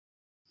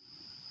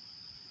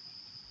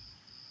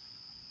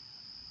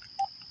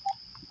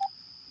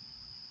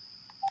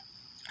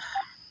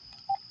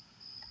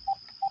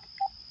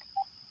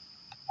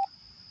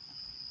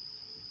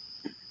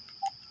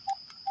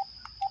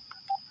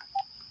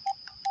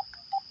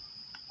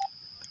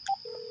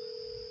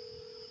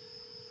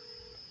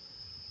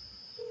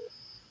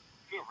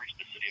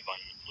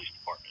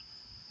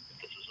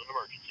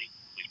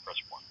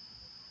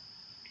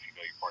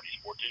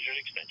4-digit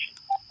extension.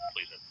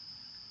 Please enter.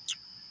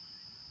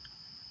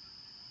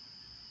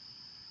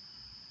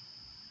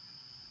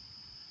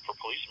 For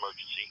police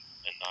emergency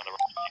and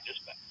non-emergency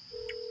dispatch.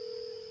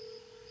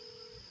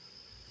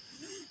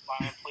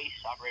 Fire Police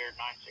Operator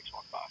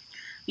 9615.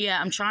 Yeah,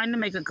 I'm trying to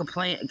make a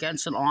complaint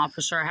against an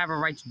officer. I have a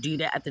right to do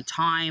that at the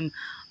time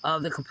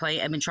of the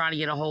complaint. I've been trying to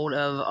get a hold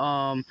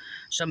of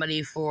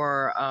somebody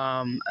for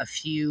a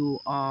few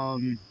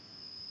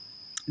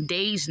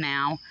days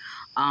now.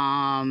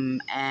 When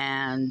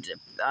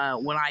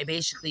I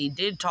basically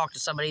did talk to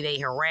somebody, they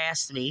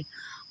harassed me,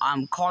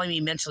 calling me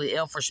mentally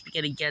ill for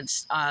speaking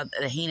against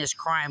the heinous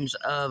crimes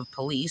of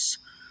police,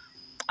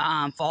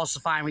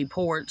 falsifying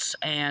reports,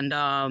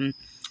 and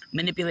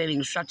manipulating,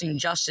 obstructing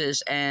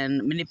justice,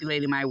 and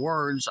manipulating my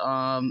words,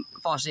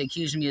 falsely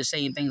accusing me of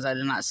saying things I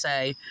did not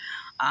say.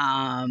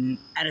 And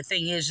the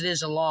thing is, it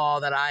is a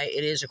law that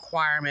it is a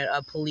requirement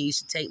of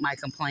police to take my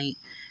complaint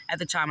at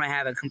the time I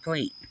have a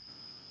complaint.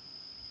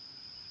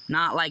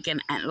 Not like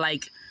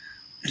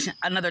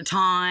another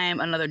time,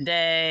 another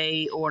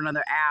day, or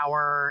another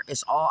hour.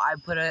 It's all, I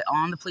put it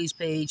on the police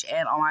page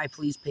and on my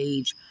police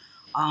page.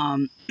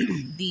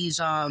 These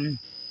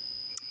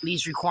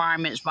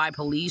requirements by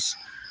police.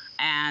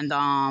 And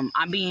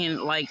I'm being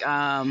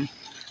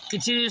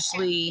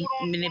continuously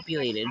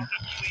manipulated.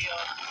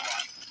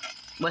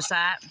 What's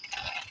that? It's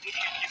your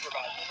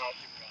supervisor, not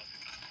supervisor.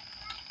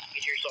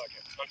 It's your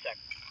sergeant. 1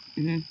 second.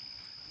 Mm-hmm.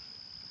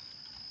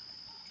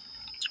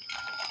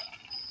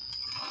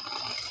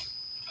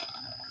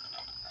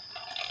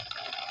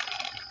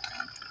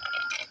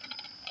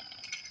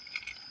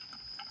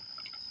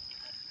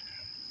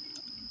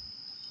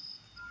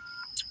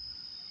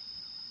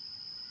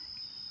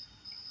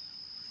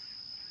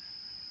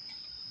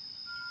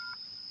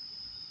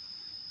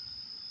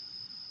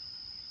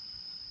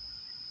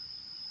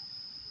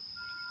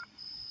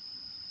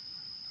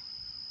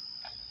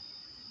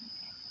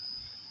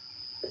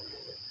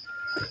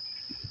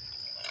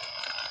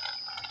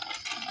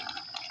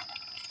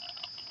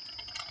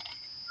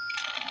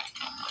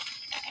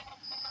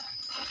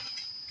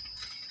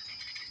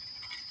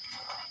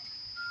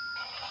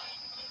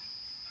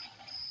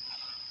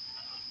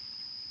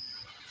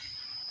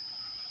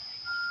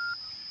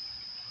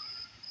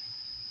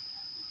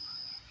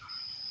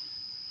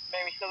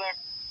 Ma'am, you still there?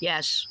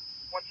 Yes.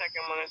 1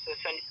 second, I'm going to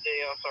send you to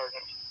the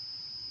sergeant.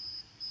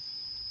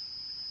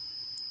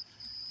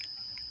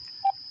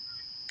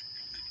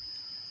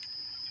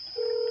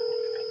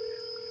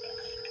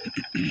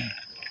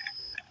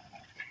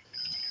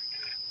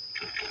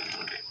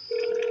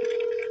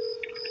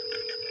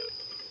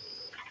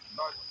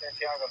 Sergeant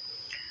Santiago.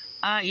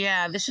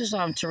 Yeah, this is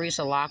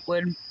Teresa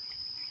Lockwood.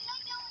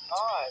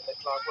 Hi,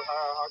 Miss Lockwood.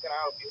 How can I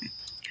help you?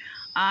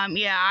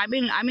 Yeah, I've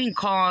been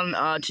calling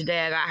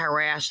today. I got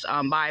harassed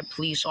by a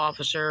police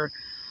officer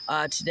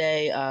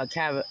today,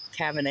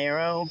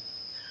 Cavanero.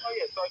 Oh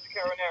yeah, Sergeant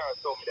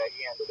Cavanero told me that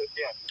he handled it.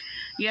 Yeah.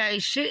 Yeah,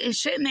 he's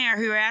sitting there.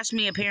 He harassed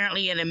me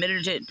apparently and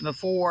admitted it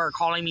before,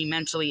 calling me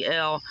mentally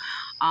ill.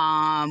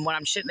 When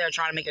I'm sitting there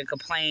trying to make a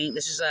complaint,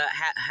 this is a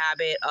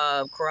habit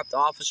of corrupt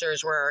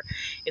officers where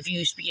if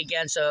you speak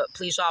against a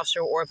police officer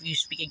or if you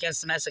speak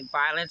against domestic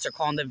violence or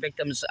calling the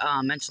victims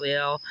mentally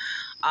ill.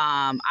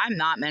 I'm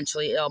not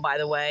mentally ill, by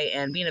the way,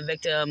 and being a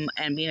victim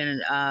and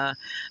being an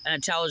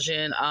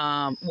intelligent,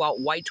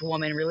 white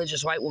woman,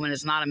 religious white woman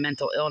is not a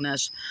mental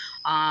illness.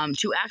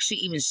 To actually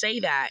even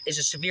say that is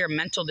a severe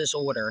mental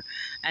disorder,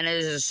 and it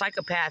is a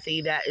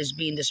psychopathy that is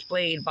being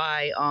displayed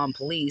by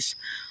police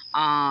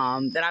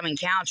that I'm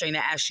encountering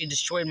that actually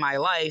destroyed my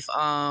life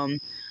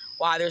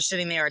while they're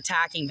sitting there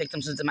attacking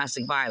victims of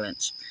domestic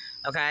violence.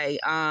 Okay,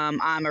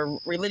 I'm a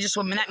religious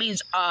woman. That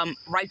means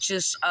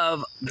righteous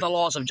of the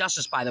laws of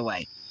justice, by the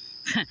way.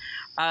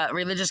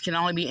 Religious can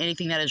only be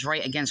anything that is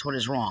right against what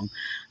is wrong.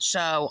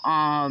 So,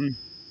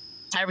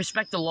 I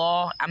respect the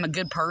law. I'm a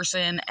good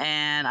person,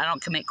 and I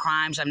don't commit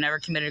crimes. I've never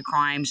committed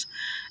crimes.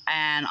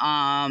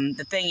 And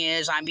the thing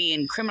is, I'm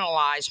being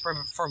criminalized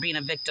for being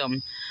a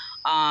victim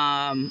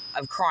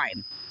of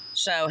crime.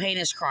 So,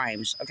 heinous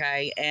crimes,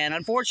 okay? And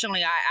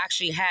unfortunately, I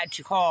actually had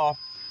to call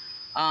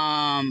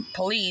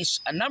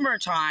police a number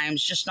of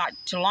times, just not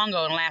too long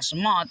ago in last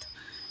month,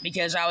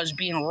 because I was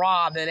being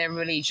robbed and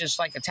everybody just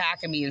like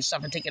attacking me and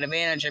stuff and taking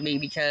advantage of me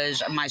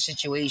because of my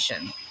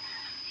situation.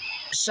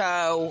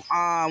 So,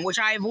 which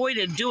I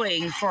avoided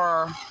doing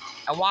for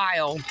a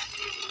while.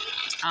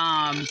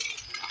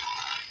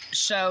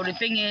 So the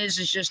thing is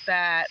just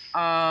that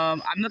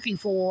I'm looking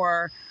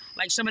for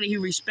like somebody who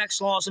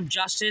respects laws of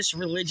justice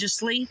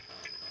religiously,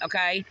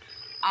 okay?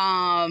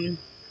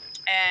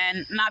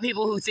 And not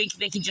people who think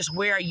they can just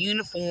wear a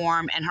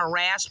uniform and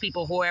harass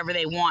people whoever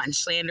they want and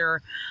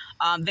slander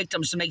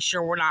victims to make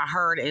sure we're not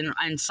heard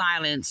and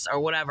silenced or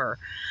whatever.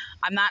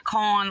 I'm not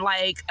calling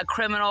like a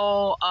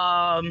criminal,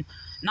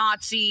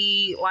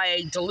 Nazi,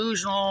 like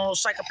delusional,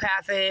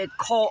 psychopathic,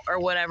 cult or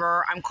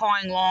whatever. I'm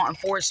calling law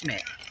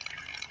enforcement.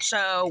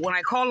 So when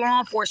I call law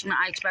enforcement,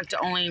 I expect to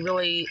only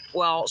really,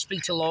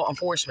 speak to law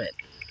enforcement.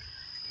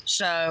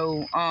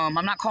 So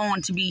I'm not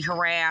calling to be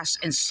harassed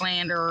and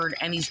slandered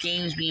and these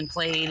games being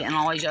played and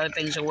all these other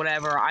things or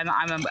whatever.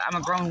 I'm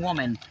a grown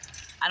woman.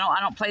 I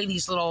don't play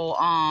these little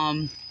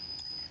I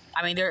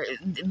mean,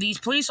 these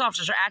police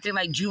officers are acting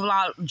like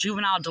juvenile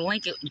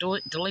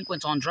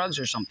delinquents on drugs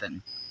or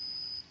something.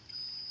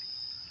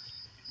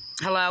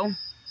 Hello?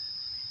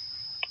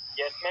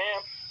 Yes,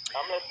 ma'am.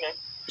 I'm listening.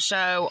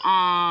 So,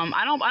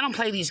 I don't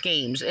play these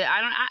games.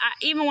 I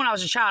even when I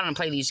was a child, I didn't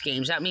play these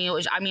games.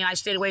 I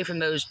stayed away from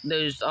those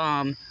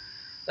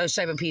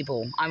type of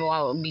people.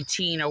 I'll be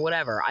teen or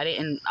whatever. I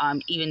didn't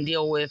even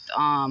deal with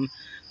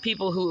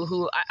people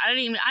who I don't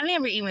even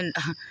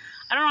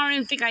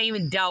think I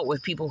even dealt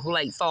with people who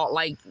like thought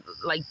like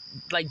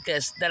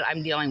this that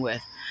I'm dealing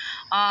with.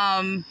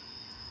 I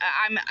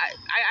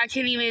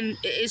can't even.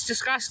 It's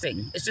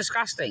disgusting. It's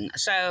disgusting.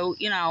 So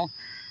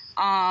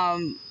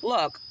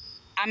look.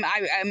 I'm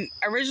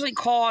originally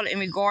called in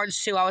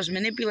regards to I was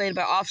manipulated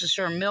by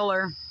Officer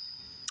Miller,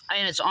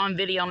 and it's on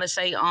video. And let's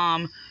say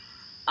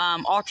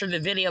altered the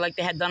video like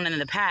they had done in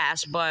the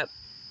past, but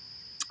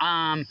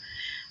I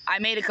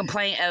made a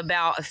complaint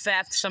about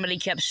theft. Somebody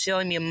kept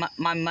stealing me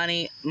my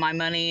money,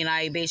 and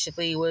I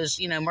basically was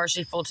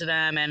merciful to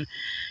them and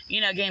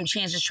gave them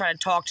chances to try to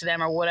talk to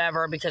them or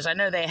whatever, because I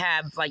know they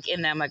have like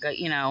in them like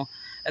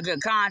a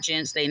good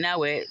conscience. They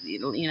know it. A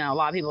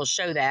lot of people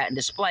show that and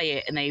display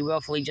it, and they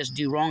willfully just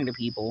do wrong to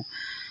people.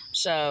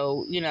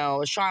 So, I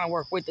was trying to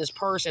work with this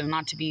person,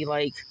 not to be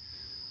like,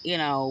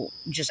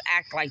 just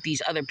act like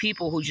these other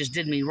people who just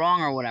did me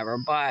wrong or whatever.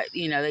 But,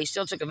 they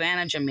still took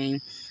advantage of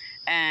me.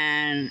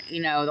 And,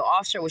 the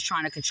officer was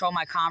trying to control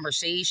my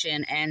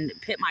conversation and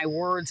pit my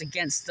words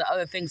against the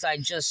other things I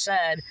just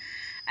said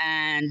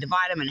and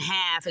divide them in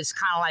half. It's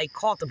kind of like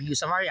cult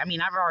abuse. I've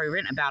already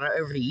written about it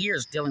over the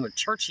years start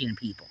churching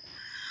people.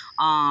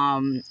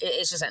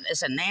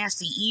 It's a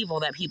nasty evil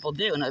that people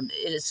do, and I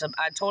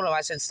told him, I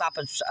said, stop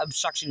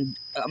obstructing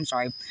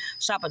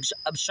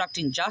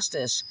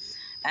justice,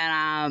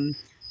 and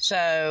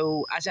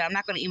so I said, I'm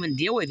not going to even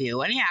deal with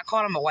you. And yeah, I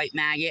called him a white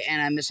maggot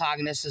and a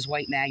misogynist is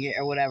white maggot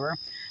or whatever,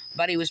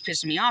 but he was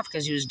pissing me off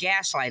because he was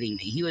gaslighting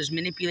me. He was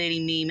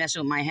manipulating me,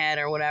 messing with my head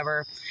or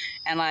whatever,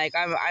 and like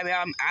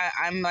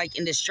I'm like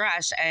in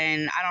distress,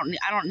 and I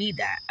don't need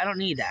that. I don't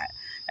need that.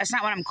 That's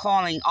not what I'm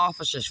calling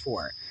officers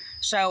for.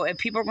 So if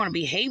people are going to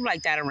behave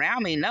like that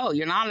around me, no,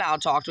 you're not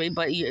allowed to talk to me.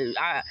 But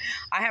I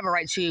have a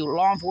right to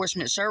law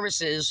enforcement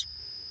services,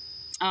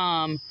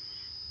 and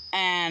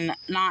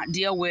not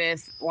deal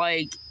with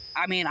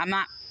I'm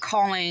not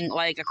calling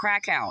like a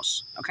crack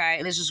house.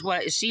 Okay, this is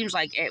what it seems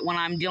like when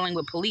I'm dealing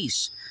with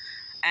police,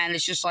 and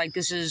it's just like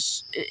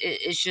it's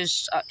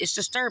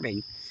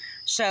disturbing.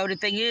 So the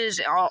thing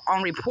is,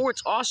 on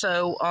reports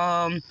also,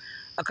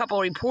 a couple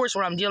of reports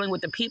where I'm dealing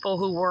with the people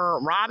who were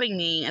robbing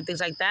me and things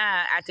like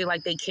that, acting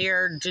like they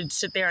cared to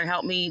sit there and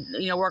help me,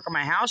 work on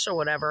my house or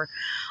whatever.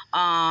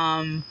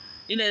 They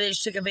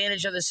just took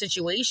advantage of the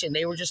situation.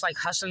 They were just like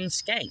hustling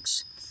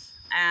skanks.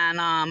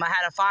 And I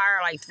had to fire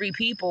like 3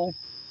 people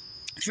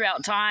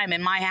throughout time,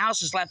 and my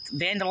house is left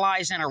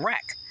vandalized and a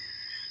wreck.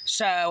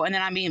 So, and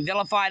then I'm being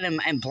vilified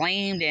and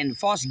blamed, and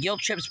false guilt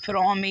trips put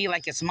on me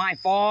like it's my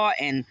fault,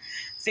 and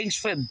things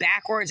flipped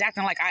backwards,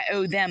 acting like I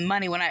owe them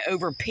money when I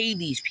overpaid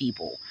these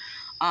people.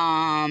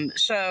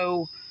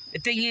 So the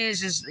thing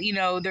is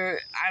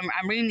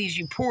I'm reading these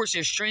reports.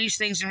 There's strange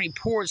things in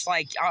reports,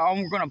 like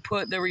I'm going to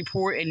put the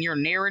report in your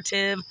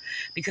narrative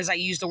because I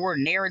use the word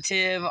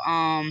narrative.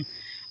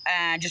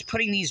 And just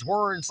putting these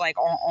words like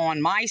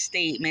on my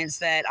statements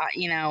that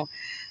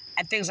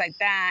and things like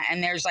that.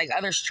 And there's like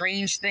other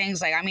strange things.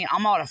 Like,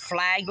 I'm on a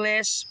flag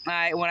list.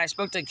 When I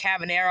spoke to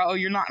Cavanero, oh,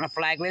 you're not on a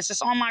flag list.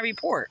 It's on my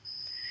report.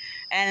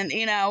 And,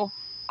 I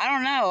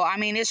don't know.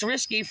 It's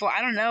risky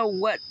I don't know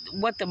what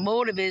the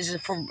motive is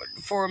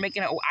for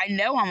making it. I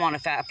know I'm on a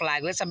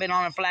flag list. I've been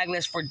on a flag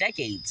list for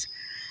decades.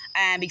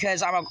 And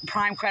because I'm a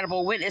prime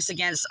credible witness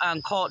against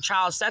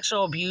child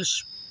sexual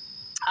abuse,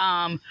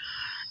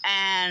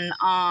 and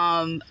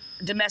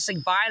domestic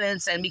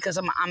violence, and because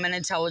I'm an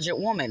intelligent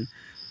woman.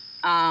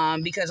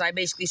 Because I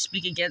basically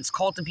speak against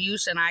cult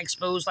abuse, and I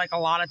expose like a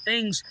lot of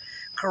things,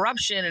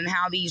 corruption, and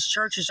how these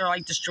churches are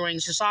like destroying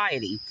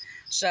society.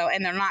 So,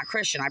 and they're not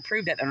Christian. I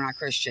proved that they're not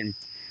Christian.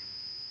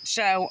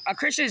 So, a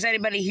Christian is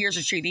anybody who hears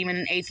the truth. Even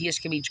an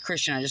atheist can be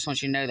Christian. I just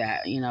want you to know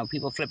that.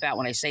 People flip out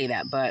when I say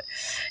that, but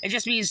it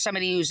just means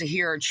somebody who's a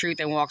hearer of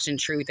truth and walks in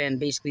truth and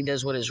basically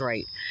does what is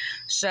right.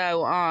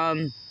 So,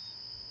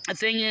 the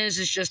thing is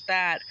just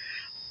that,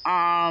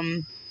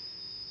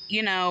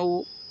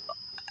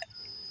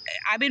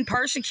 I've been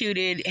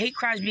persecuted, hate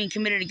crimes being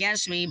committed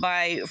against me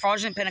by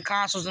fraudulent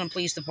Pentecostals in the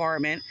police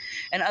department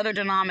and other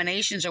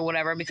denominations or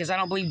whatever, because I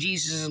don't believe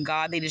Jesus is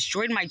God. They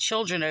destroyed my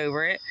children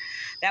over it.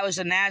 That was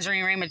the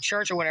Nazarene Raymond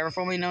Church or whatever,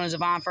 formerly known as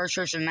Avon First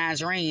Church of the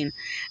Nazarene.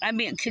 I've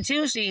been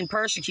continuously being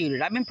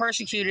persecuted. I've been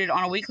persecuted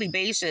on a weekly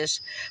basis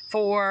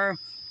for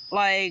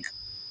like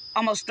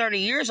almost 30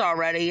 years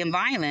already in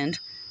Vineland,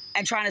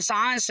 and trying to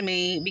silence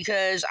me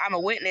because I'm a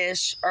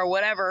witness or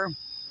whatever,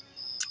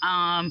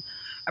 a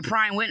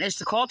prime witness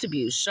to cult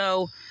abuse.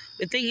 So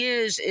the thing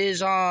is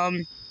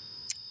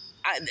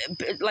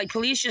like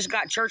police just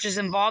got churches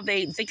involved.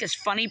 They think it's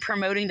funny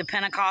promoting the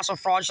Pentecostal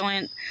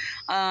fraudulent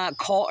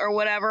cult or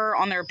whatever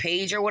on their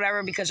page or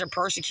whatever because they're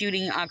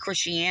persecuting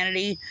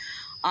Christianity.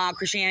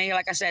 Christianity,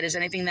 like I said, is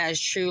anything that is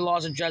true,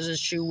 laws of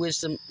justice, true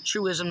wisdom,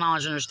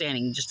 knowledge, and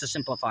understanding, just to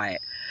simplify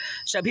it.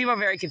 So people are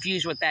very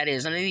confused what that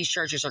is. None of these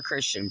churches are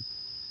Christian.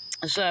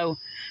 So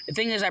the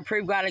thing is, I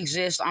prove God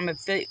exists. I'm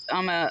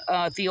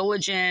a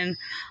theologian,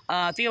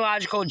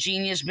 theological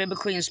genius,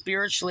 biblically and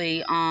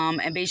spiritually,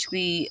 and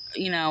basically,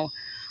 you know,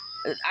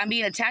 I'm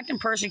being attacked and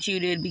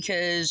persecuted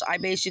because I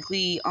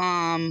basically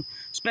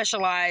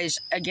specialize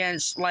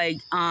against like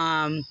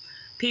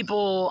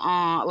people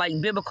like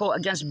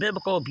against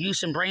biblical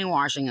abuse and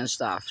brainwashing and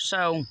stuff.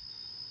 So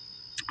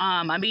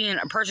I'm being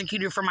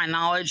persecuted for my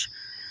knowledge.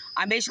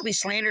 I'm basically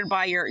slandered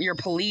by your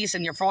police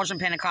and your fraudulent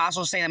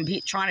Pentecostals saying I'm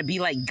trying to be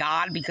like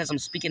God because I'm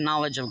speaking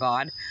knowledge of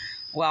God.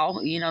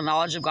 Well, you know,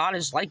 knowledge of God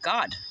is like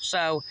God.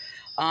 So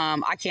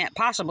I can't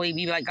possibly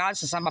be like God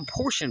since I'm a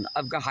portion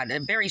of God, a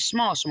very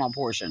small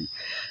portion.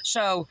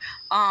 So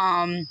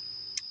the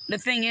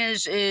thing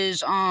is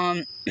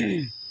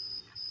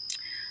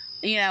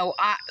you know,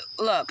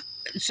 look,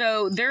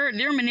 so they're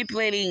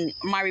manipulating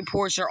my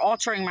reports. They're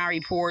altering my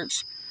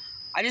reports.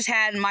 I just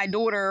had my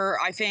daughter,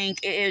 I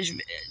think,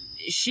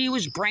 she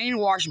was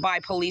brainwashed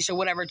by police or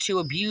whatever to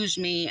abuse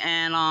me.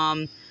 And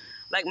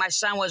like my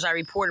son was, I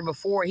reported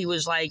before, he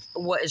was like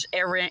what is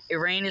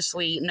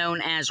erroneously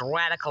known as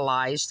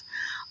radicalized.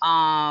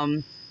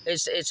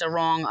 It's a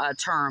wrong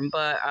term,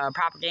 but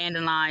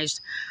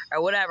propagandized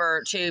or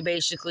whatever to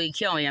basically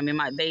kill me. I mean,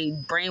 they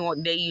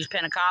use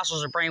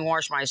Pentecostals to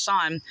brainwash my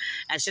son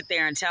and sit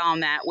there and tell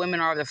him that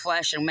women are of the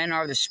flesh and men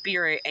are of the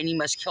spirit, and you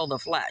must kill the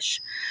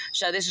flesh.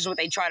 So this is what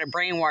they try to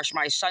brainwash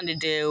my son to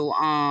do,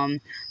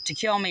 to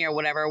kill me or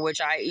whatever.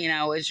 Which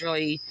is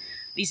really,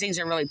 these things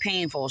are really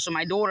painful. So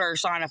my daughter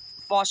signed a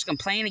false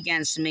complaint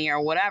against me or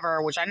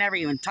whatever, which I never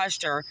even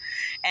touched her,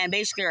 and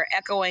basically are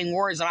echoing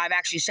words that I've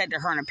actually said to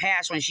her in the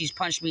past when she's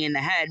punched me in the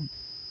head,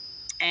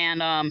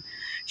 and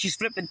she's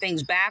flipping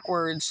things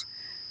backwards,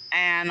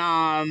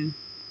 and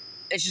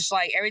it's just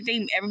like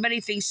everybody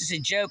thinks it's a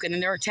joke, and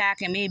then they're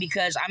attacking me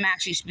because I'm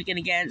actually speaking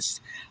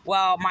against,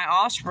 well, my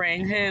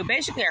offspring, who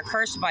basically are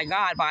cursed by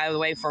God, by the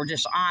way, for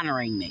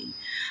dishonoring me,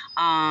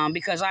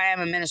 because I am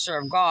a minister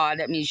of God.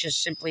 That means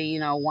just simply, you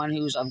know, one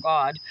who's of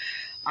God.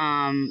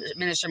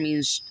 Minister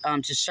means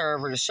to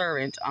serve or to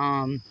servant.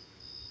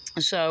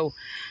 So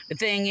the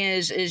thing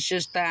is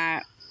just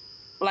that,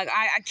 like,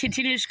 I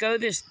continue to go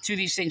through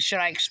these things. Should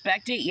I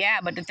expect it? Yeah,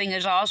 but the thing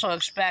is, I also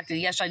expect,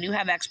 and yes, I do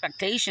have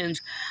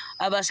expectations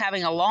of us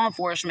having a law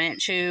enforcement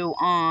to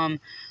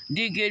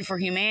do good for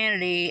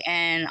humanity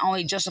and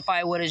only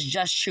justify what is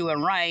just, true,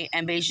 and right,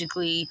 and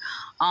basically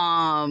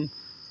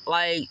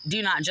like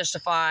do not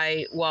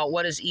justify, well,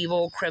 what is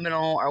evil,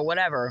 criminal, or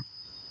whatever.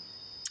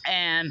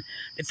 And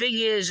the thing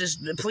is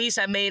the police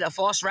have made a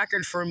false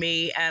record for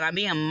me, and I'm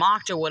being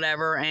mocked or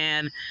whatever,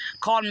 and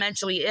called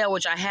mentally ill,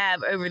 which I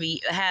have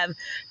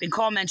been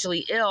called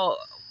mentally ill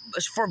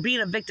for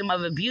being a victim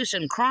of abuse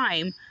and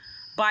crime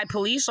by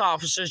police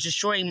officers,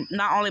 destroying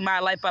not only my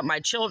life but my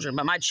children.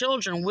 But my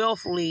children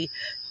willfully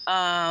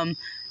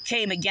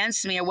came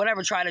against me or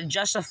whatever, try to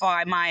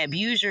justify my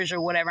abusers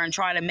or whatever, and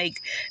try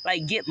to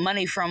get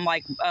money from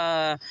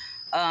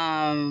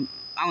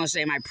I'm going to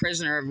say my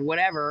prisoner or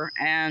whatever,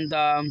 and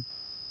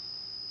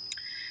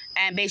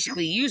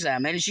basically use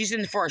them. And she's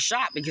in for a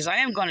shot because I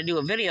am going to do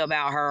a video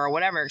about her or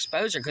whatever,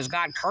 expose her, because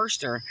God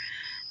cursed her.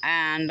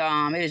 And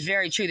it is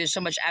very true. There's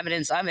so much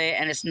evidence of it,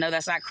 and no,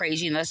 that's not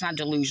crazy, and that's not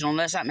delusional, and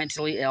that's not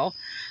mentally ill.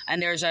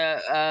 And there's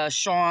a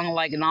strong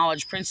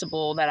knowledge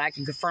principle that I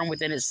can confirm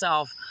within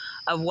itself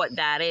of what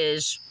that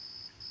is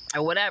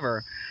or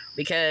whatever.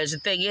 Because the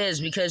thing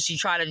is, because she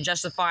tried to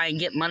justify and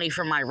get money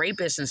from my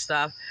rapist and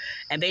stuff,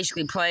 and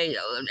basically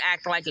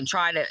act like and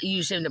try to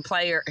use him to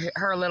play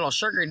her little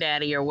sugar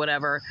daddy or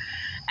whatever,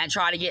 and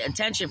try to get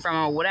attention from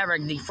him or whatever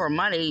for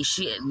money.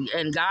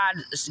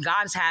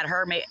 God's had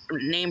her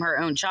name her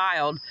own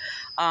child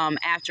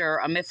after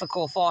a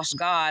mythical false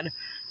god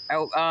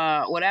or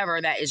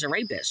whatever that is a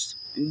rapist,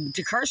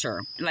 to curse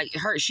her.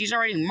 She's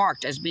already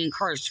marked as being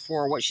cursed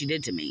for what she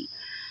did to me.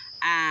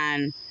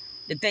 And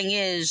the thing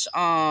is,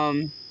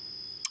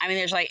 I mean,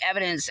 there's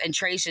evidence and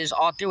traces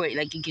all through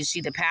it. You can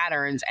see the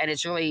patterns, and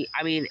it's really,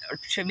 I mean,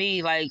 to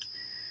me,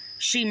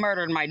 she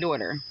murdered my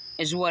daughter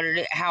is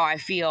how I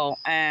feel.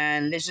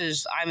 And this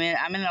is, I'm in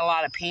a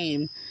lot of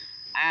pain,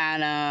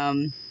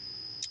 and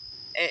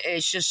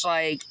it's just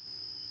I'm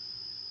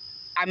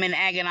in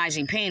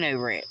agonizing pain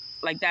over it.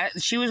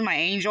 That, she was my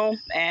angel,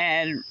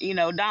 and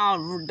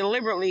Donald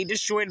deliberately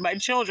destroyed my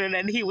children,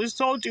 and he was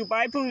told to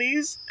by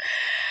police.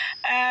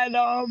 And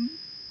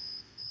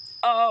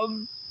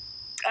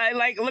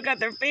I look at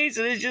their face,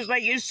 and it's just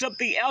it's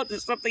something else.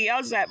 It's something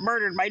else that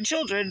murdered my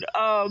children.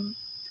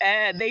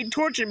 and they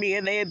torture me,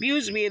 and they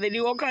abuse me, and they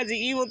do all kinds of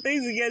evil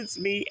things against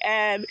me,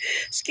 and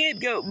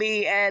scapegoat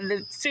me, and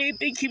the same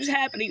thing keeps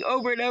happening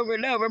over and over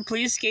and over.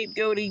 Police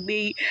scapegoating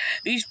me.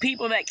 These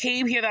people that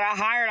came here that I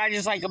hired, I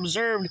just like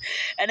observed,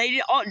 and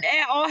they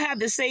all have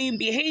the same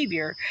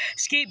behavior.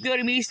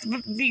 Scapegoating me,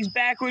 things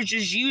backwards,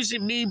 just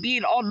using me,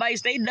 being all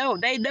nice. They know.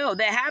 They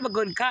have a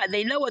good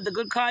they know what the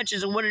good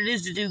conscience and what it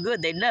is to do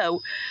good. They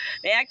know.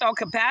 They act all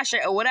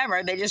compassionate or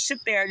whatever. They just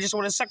sit there and just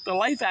want to suck the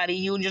life out of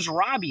you and just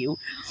rob you.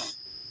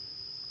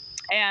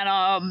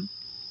 And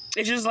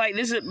it's just like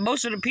this is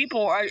most of the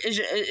people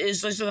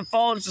is just a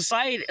fallen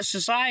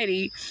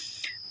society,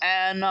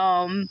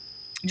 and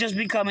just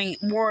becoming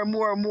more and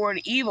more and more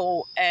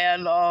evil.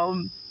 And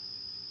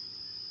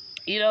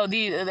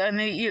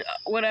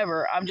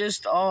whatever. I'm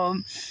just I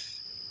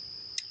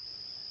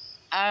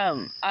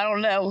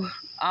don't know.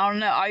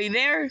 Are you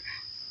there?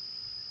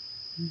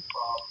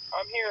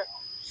 I'm here.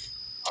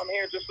 I'm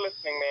here just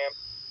listening, ma'am.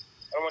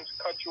 I don't want to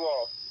cut you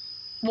off.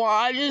 Well,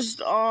 I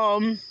just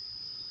I'm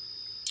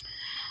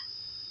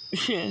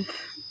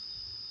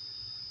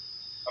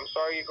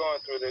sorry you're going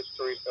through this,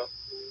 Teresa.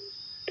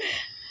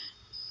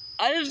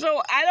 I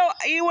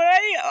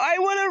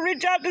want to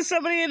reach out to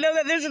somebody and know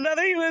that there's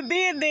another human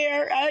being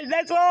there.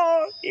 That's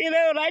all,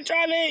 and I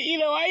try to,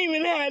 I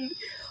even had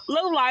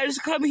low lives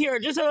come here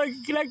just so I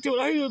could connect to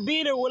a human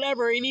being or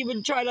whatever, and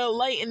even try to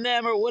enlighten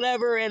them or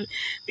whatever, and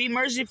be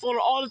merciful to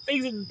all the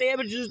things and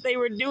damages they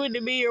were doing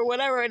to me or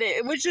whatever. And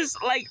it was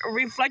just like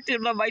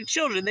reflective of my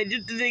children. They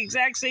did the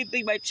exact same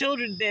thing my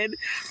children did,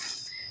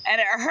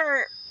 and it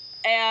hurt.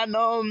 And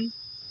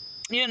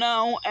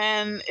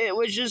and it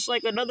was just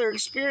like another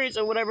experience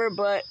or whatever.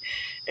 But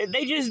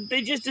they just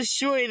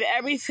destroyed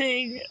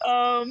everything.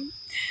 When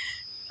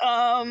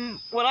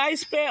I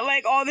spent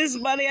like all this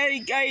money,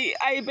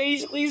 I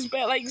basically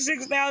spent like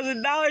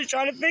 $6,000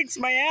 trying to fix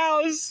my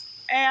house,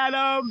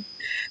 and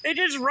they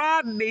just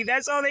robbed me.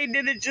 That's all they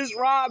did, is just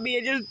rob me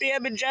and just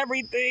damage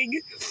everything.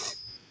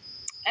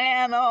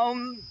 And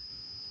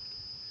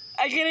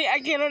I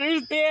can't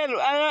understand.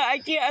 I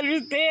can't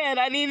understand.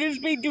 I need to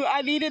speak to.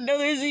 I need to know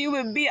there's a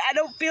human being. I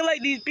don't feel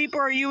like these people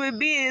are human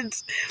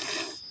beings.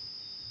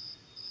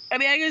 I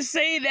mean, I can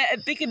say that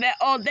and thinking that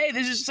all day.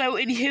 This is so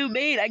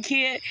inhumane. I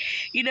can't,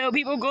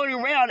 people going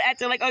around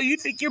acting like, oh, you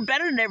think you're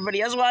better than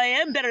everybody. That's why I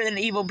am better than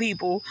evil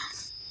people.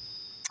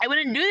 I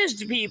wouldn't do this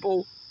to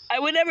people. I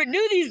would never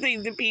do these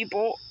things to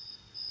people.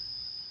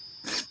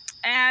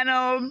 And,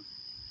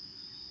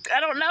 I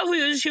don't know who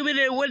is human,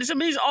 and when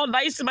somebody's all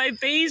nice to my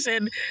face,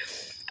 and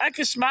I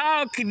can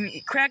smile, can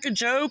crack a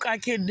joke, I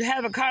can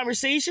have a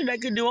conversation, I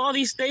can do all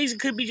these things. It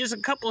could be just a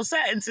couple of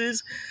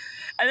sentences.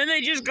 And then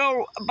they just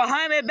go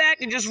behind my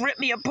back and just rip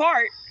me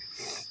apart.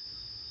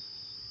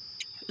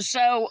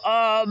 So,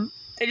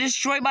 they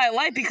destroy my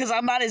life because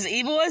I'm not as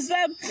evil as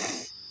them.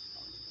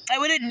 I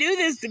wouldn't do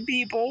this to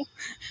people.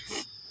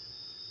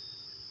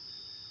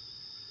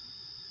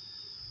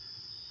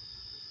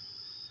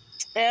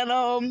 And,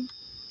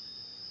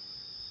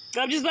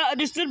 I'm just not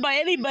understood by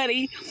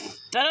anybody.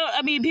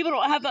 People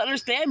don't have to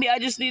understand me. I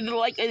just need to,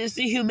 it's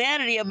the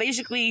humanity. I'm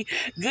basically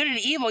good and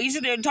evil. You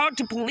sit there and talk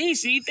to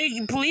police, and you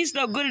think police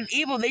know good and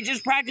evil. They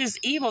just practice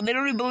evil. They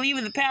don't even believe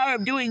in the power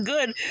of doing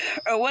good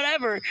or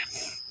whatever.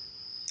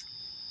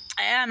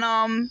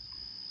 And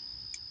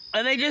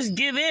they just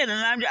give in,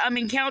 and I'm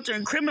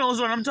encountering criminals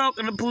when I'm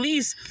talking to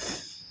police.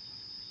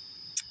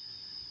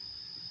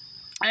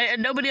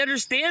 And nobody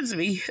understands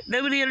me.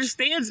 Nobody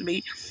understands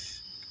me.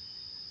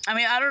 I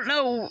mean, I don't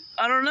know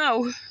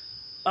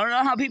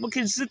how people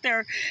can sit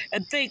there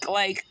and think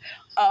people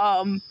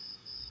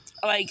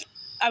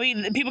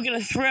get a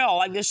thrill,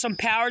 like there's some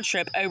power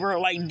trip over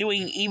like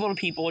doing evil to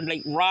people and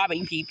like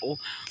robbing people.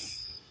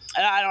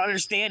 And I don't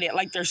understand it,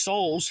 like their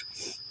souls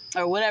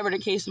or whatever the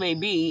case may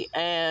be.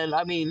 And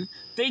I mean,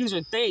 things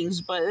are things,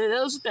 but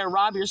they'll sit there and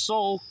rob your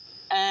soul,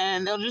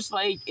 and they'll just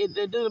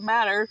it doesn't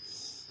matter.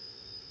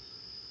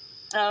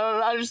 I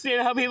don't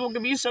understand how people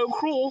can be so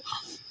cruel.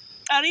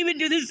 I don't even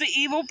do this to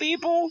evil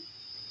people.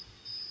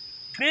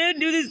 I didn't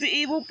do this to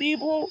evil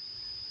people.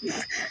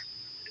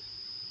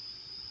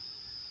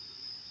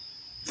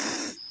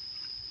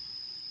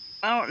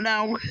 I don't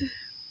know.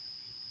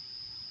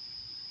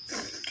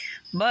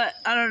 But,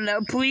 I don't know.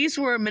 Police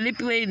were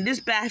manipulating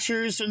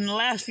dispatchers in the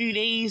last few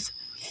days.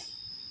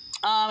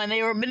 And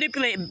they were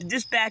manipulating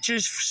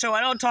dispatchers so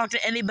I don't talk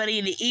to anybody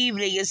in the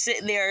evening and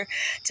sitting there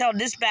telling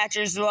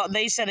dispatchers, well,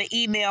 they sent an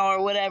email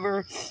or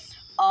whatever,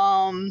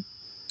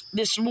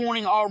 this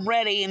morning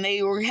already, and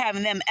they were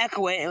having them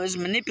echo it. It was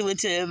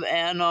manipulative,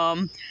 and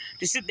to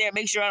sit there and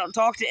make sure I don't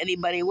talk to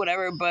anybody,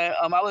 whatever. But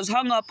I was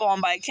hung up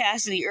on by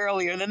Cassidy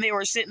earlier. Then they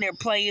were sitting there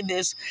playing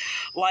this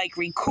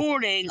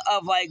recording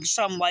of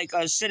some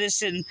a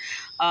citizen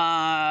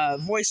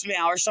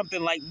voicemail or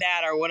something like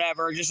that or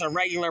whatever, just a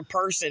regular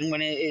person,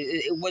 when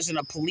it wasn't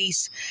a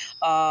police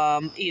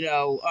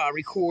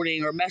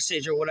recording or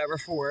message or whatever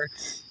for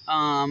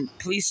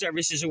police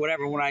services or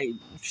whatever when I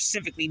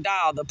specifically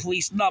dialed the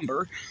police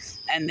number.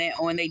 And then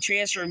when they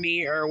transferred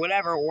me or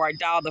whatever, or I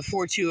dialed the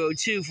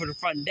 4202 for the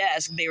front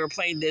desk, they were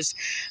playing this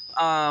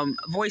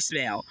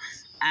voicemail.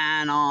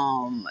 And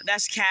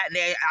that's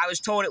I was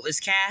told it was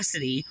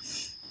Cassidy.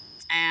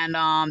 And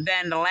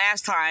then the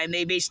last time,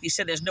 they basically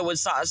said there's no one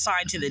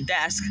assigned to the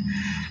desk.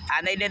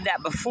 And they did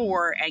that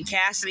before. And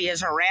Cassidy has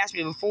harassed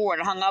me before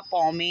and hung up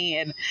on me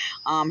and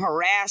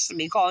harassed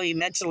me, calling me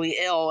mentally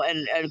ill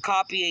and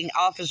copying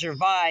Officer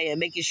Vi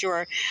and making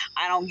sure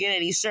I don't get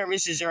any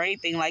services or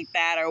anything like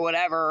that or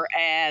whatever.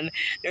 And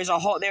there was a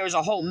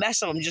whole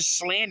mess of them just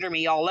slander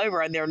me all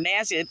over. And they're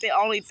nasty. The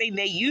only thing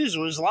they used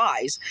was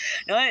lies.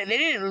 They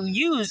didn't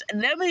use,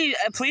 nobody,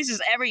 police has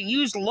ever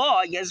used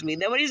law against me.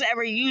 Nobody's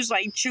ever used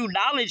like true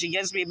knowledge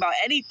against me about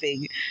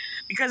anything,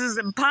 because it's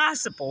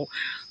impossible.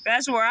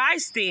 That's where I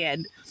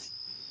stand.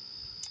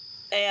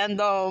 And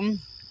I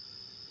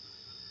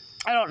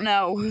don't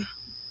know.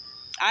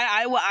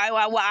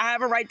 I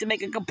have a right to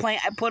make a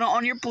complaint. I put it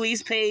on your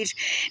police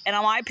page and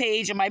on my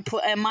page and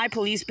my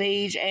police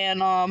page,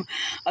 and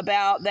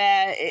about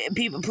that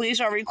police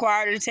are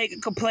required to take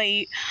a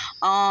complaint,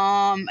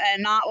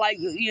 and not like,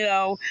 you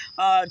know,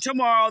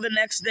 tomorrow, the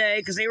next day,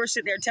 because they were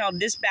sitting there telling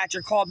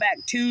dispatcher call back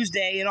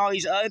Tuesday and all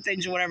these other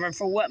things or whatever.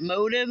 For what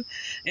motive?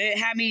 It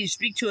had me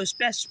speak to a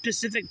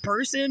specific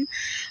person.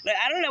 Like,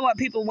 I don't know what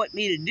people want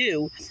me to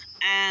do,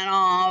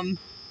 and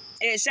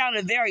it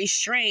sounded very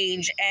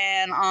strange,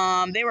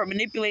 and they were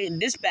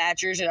manipulating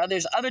dispatchers, and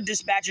there's other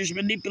dispatchers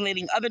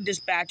manipulating other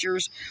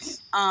dispatchers,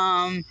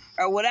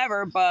 or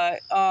whatever.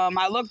 But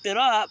I looked it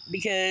up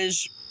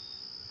because,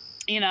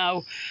 you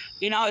know,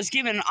 I was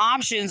given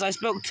options. I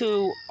spoke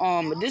to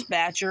a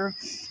dispatcher,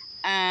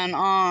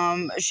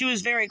 and she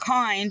was very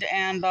kind,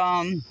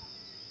 and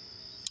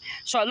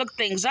so I looked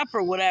things up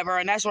or whatever,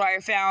 and that's why I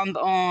found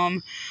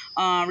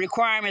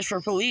requirements for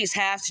police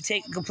have to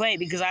take a complaint,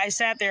 because I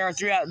sat there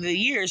throughout the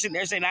years sitting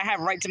there saying I have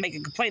a right to make a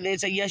complaint. They'd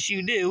say, yes,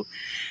 you do.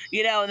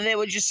 You know, and they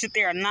would just sit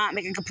there and not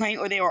make a complaint,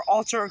 or they would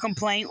alter a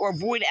complaint or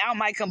void out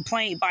my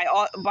complaint by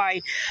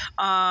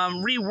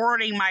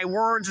rewording my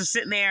words and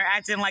sitting there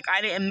acting like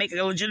I didn't make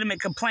a legitimate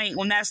complaint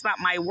when that's not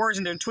my words,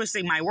 and they're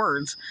twisting my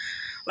words.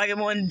 Like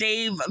when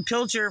Dave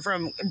Pilcher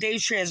from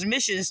Dave's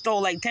Transmission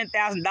stole like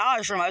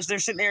 $10,000 from us, they're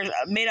sitting there,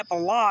 made up a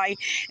lie,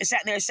 and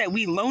sat there and said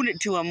we loaned it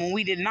to him when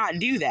we did not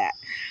do that.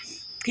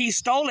 He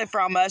stole it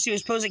from us. He was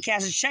supposed to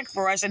cash a check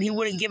for us, and he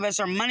wouldn't give us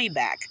our money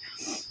back.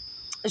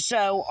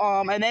 So,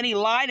 and then he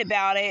lied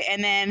about it,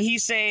 and then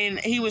he's saying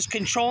he was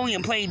controlling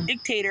and playing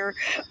dictator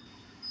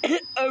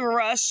over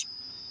us.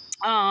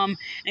 And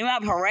he went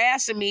up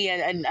harassing me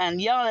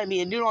and yelling at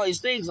me and doing all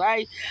these things.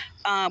 I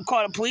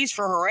called the police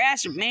for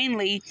harassment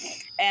mainly,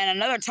 and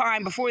another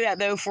time before that,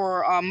 though,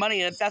 for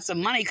money, if that's the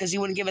money, because he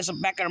wouldn't give us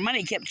back our money.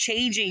 He kept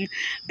changing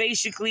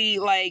basically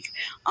like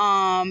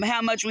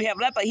how much we have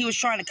left, but he was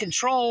trying to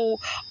control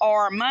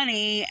our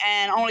money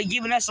and only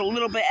giving us a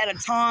little bit at a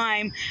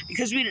time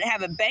because we didn't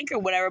have a bank or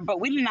whatever. But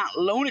we did not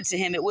loan it to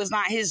him. It was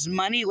not his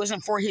money. It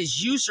wasn't for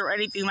his use or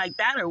anything like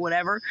that or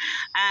whatever.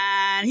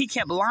 And he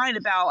kept lying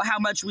about how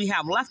much we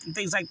have left and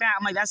things like that.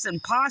 I'm like, that's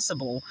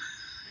impossible.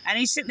 And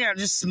he's sitting there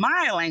just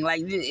smiling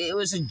like it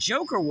was a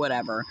joke or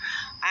whatever.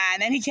 And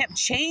then he kept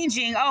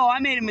changing. Oh, I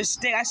made a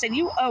mistake. I said,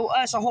 you owe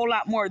us a whole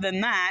lot more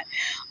than that.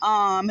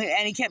 And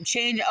he kept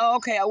changing. Oh,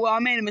 okay, well, I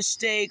made a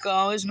mistake.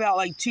 Oh, it's about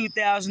like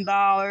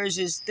 $2,000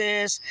 is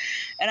this.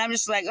 And I'm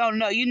just like, oh,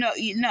 no,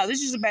 no,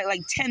 this is about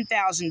like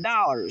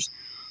 $10,000.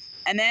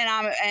 And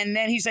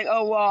then he's like,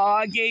 oh, well,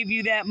 I gave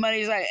you that money.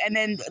 He's like, and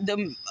then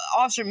the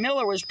Officer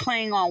Miller was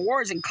playing on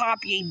words and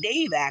copying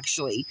Dave,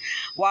 actually.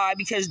 Why?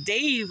 Because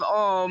Dave,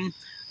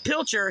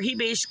 Pilcher, he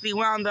basically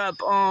wound up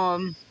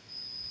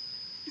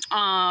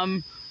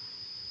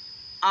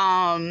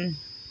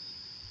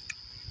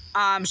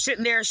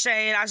sitting there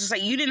saying, I was just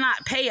like, you did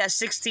not pay us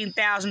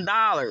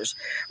 $16,000,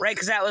 right?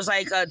 Because that was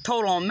like a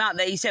total amount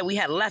that he said we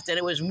had left, and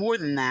it was more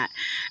than that.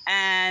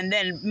 And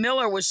then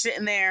Miller was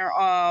sitting there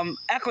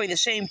echoing the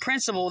same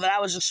principle that I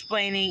was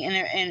explaining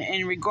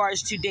in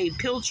regards to Dave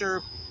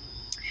Pilcher,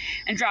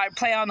 and try to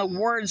play on the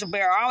words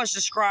where I was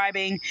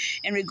describing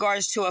in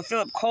regards to a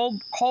Philip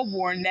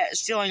Colborn that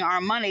stealing our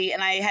money,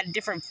 and I had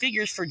different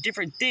figures for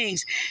different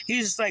things. He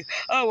was just like,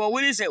 oh, well,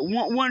 what is it,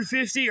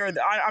 150? Or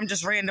I'm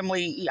just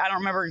randomly, I don't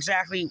remember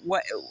exactly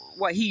what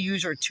he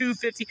used, or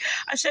 250.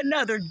 I said,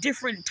 no, they're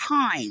different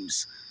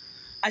times.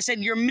 I said,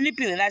 you're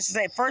manipulating. I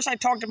said, first I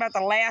talked about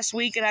the last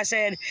week, and I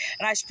said,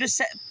 and I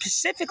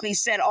specifically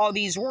said all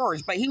these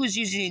words, but he was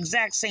using the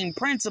exact same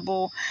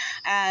principle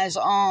as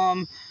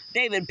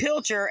David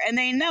Pilcher, and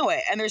they know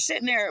it, and they're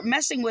sitting there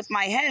messing with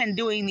my head and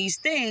doing these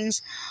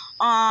things,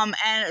 and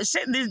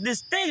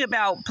this thing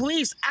about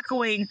police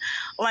echoing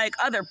like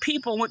other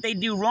people, what they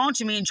do wrong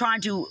to me, and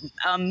trying to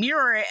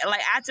mirror it,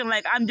 like acting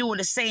like I'm doing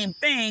the same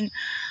thing,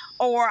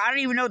 or I don't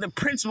even know the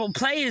principal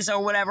plays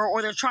or whatever,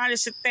 or they're trying to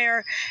sit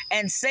there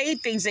and say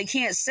things. They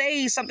can't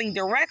say something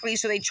directly,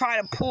 so they try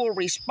to pull a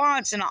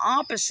response in the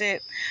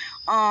opposite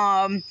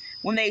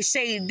when they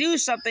say do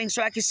something,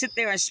 so I can sit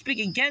there and speak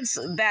against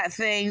that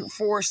thing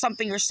for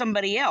something or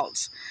somebody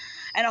else.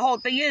 And the whole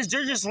thing is,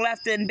 they're just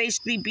left in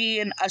basically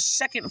being a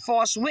second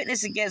false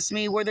witness against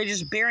me, where they're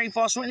just bearing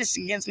false witness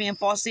against me and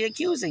falsely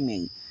accusing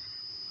me.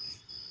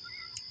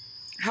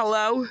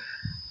 Hello?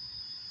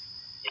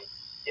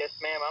 Yes,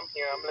 ma'am, I'm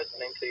here. I'm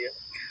listening to you.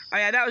 Oh,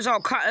 yeah, that was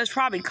all. It's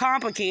probably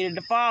complicated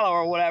to follow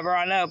or whatever.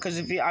 I know,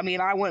 because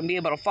I wouldn't be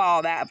able to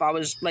follow that if I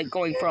was like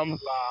going from. I'm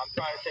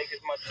trying to take as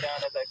much down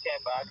as I can,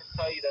 but I can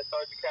tell you that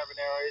Sergeant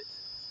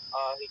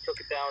Carbonaro he took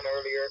it down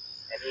earlier.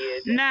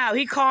 No,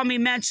 he called me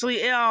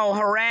mentally ill,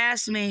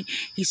 harassed me.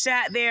 He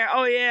sat there,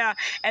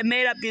 and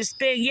made up this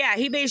thing. Yeah,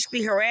 he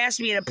basically harassed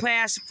me in a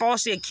class,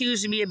 falsely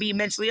accusing me of being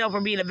mentally ill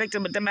for being a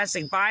victim of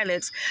domestic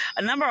violence.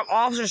 A number of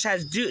officers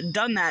has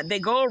done that. They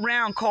go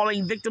around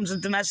calling victims of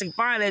domestic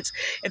violence,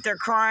 if they're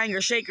crying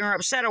or shaking or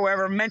upset or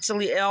whatever,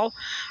 mentally ill,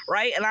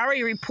 right? And I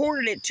already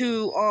reported it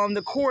to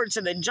the courts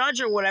and the judge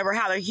or whatever,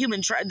 how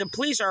the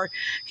police are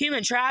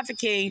human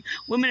trafficking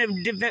women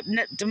of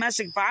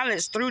domestic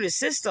violence through the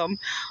system.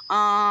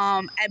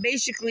 And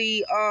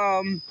basically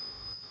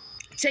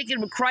take it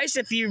with Christ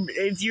if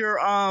you're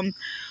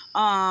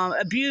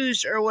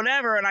abused or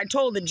whatever. And I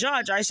told the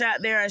judge, I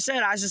sat there, I was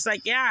just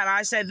like, yeah, and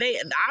I said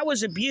I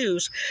was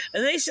abused,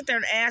 and they sit there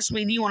and ask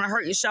me, do you want to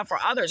hurt yourself or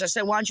others? I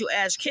said, why don't you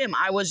ask him?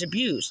 I was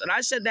abused. And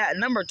I said that a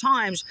number of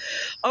times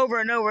over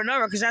and over and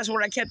over, because that's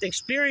what I kept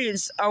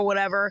experiencing or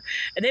whatever.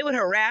 And they would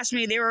harass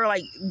me. They were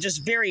like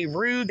just very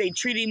rude. They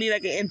treated me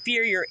like an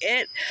inferior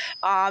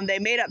they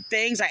made up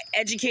things. I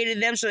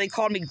educated them, so they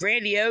called me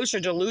grandiose or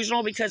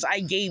delusional because I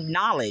gave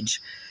knowledge.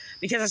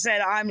 Because I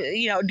said,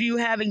 do you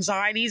have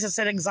anxieties? I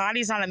said,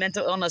 anxiety is not a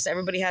mental illness.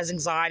 Everybody has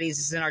anxieties.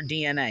 It's in our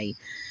DNA.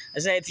 I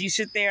said, if you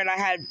sit there and I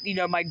had,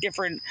 my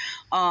different,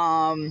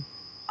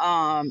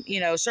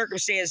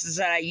 circumstances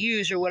that I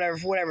use or whatever,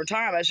 for whatever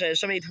time, I said, if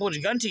somebody pulled a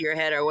gun to your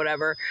head or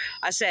whatever,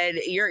 I said,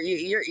 you're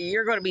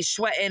going to be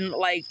sweating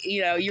like,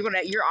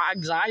 your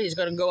anxiety is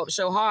going to go up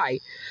so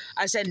high.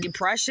 I said,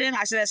 depression.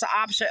 I said, that's the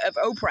opposite of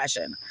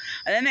oppression.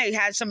 And then they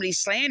had somebody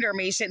slander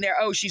me, sitting there,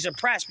 oh, she's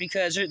oppressed,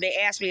 because they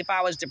asked me if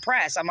I was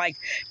depressed. I'm like,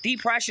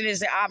 depression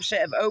is the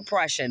opposite of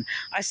oppression.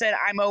 I said,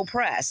 I'm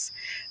oppressed.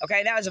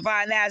 Okay, that was a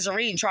Divine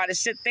Nazarene trying to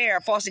sit there,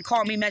 falsely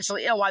calling me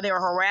mentally ill while they were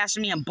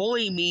harassing me and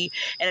bullying me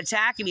and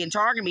attacking me and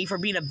targeting me for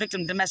being a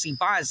victim of domestic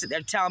violence.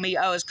 They're telling me,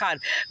 oh, it's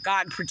God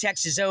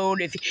protects his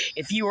own.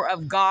 If you were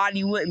of God,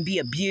 you wouldn't be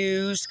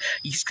abused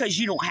because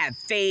you don't have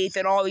faith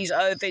and all these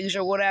other things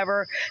or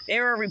whatever. They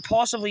were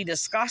repulsively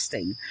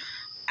disgusting.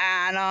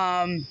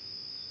 And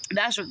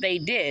that's what they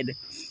did.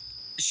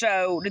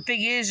 So the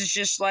thing is, it's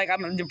just like,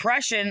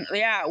 depression.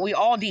 Yeah, we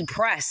all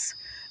depress.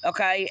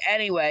 Okay,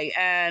 anyway,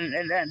 and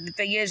the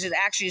thing is, it's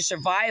actually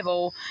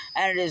survival,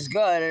 and it is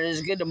good. It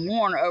is good to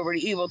mourn over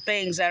the evil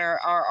things that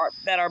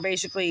are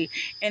basically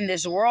in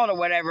this world or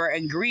whatever,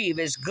 and grieve.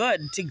 It's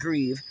good to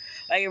grieve.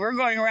 Like, if we're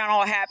going around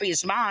all happy and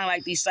smiling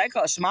like these I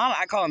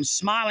call them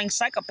smiling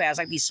psychopaths,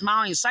 like these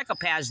smiling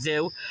psychopaths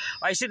do,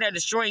 or I sit there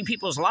destroying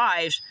people's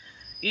lives,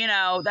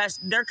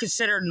 they're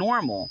considered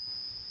normal.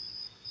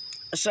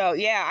 So,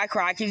 yeah, I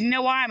cry, because you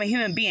know why? I'm a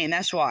human being,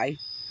 that's why.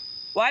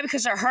 Why?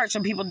 Because it hurts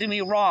when people do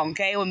me wrong,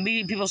 okay? When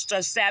people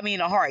just stab me in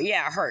the heart,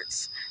 yeah, it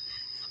hurts.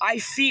 I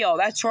feel,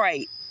 that's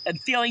right. And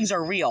feelings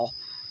are real.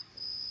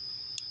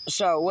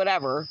 So,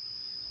 whatever.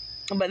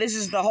 But this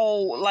is the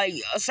whole, like,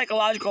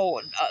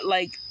 psychological,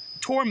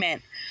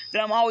 torment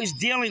that I'm always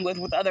dealing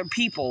with other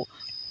people.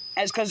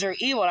 And it's because they're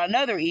evil, and I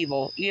know they're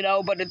evil,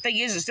 but the thing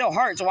is, it still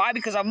hurts. Why?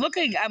 Because I'm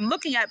looking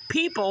at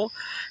people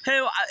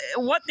who,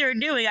 what they're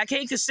doing, I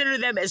can't consider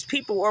them as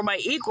people or my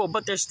equal,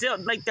 but they're still,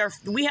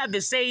 we have the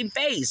same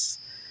face.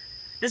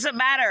 Doesn't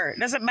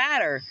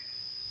matter.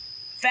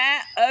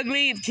 Fat,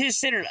 ugly,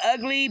 considered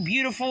ugly,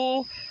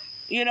 beautiful,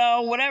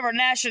 whatever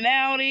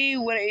nationality,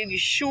 if you're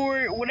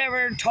short,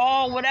 whatever,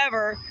 tall,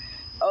 whatever.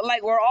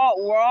 Like, we're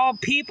all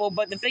people,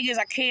 but the thing is,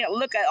 I can't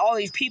look at all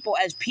these people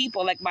as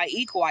people like my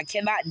equal. I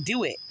cannot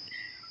do it.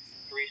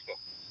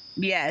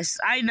 Yes,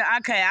 I know.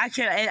 Okay, I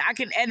can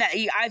end that.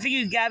 I think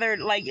you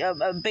gathered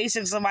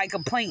basics of my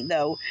complaint,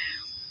 though.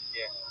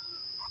 Yeah.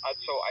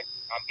 So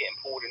I'm getting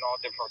pulled in all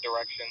different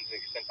directions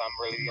since I'm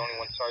really the only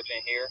one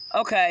sergeant here.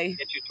 Okay.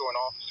 Get you to an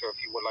officer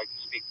if you would like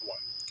to speak to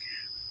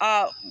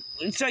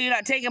one. So you're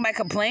not taking my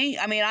complaint?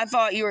 I mean, I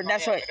thought you were.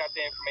 That's what. I got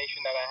the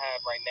information that I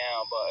have right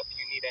now, but if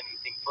you need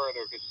anything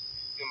further, just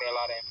give me a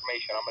lot of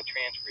information. I'm gonna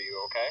transfer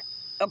you. Okay.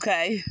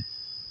 Okay.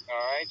 All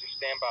right. Just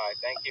stand by.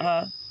 Thank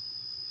you.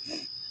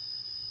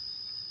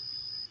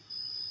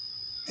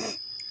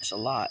 It's a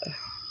lot.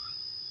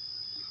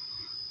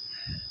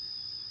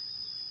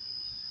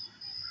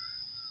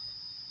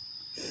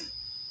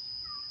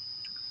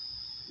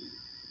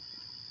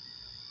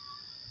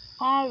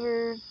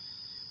 Oliver.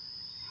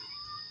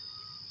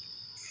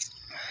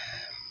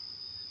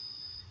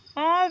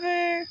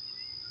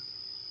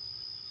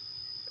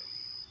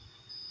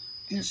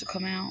 This will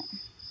come out.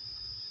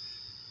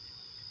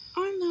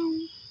 I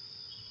know.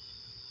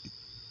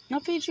 I'll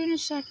feed you in a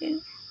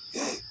second.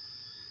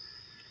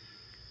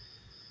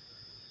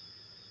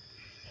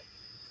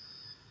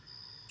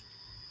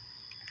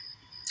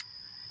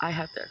 I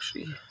have to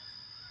actually.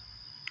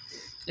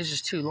 This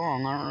is too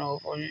long. I don't know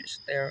if I'm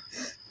there.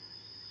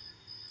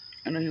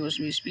 I know he wants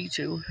me to speak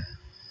to.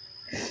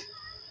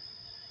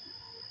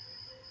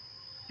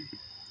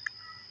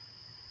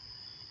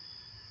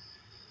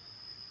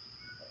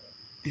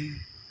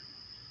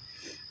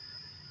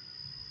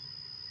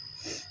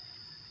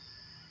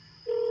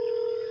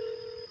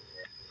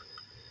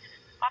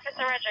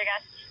 Officer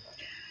Rodregious.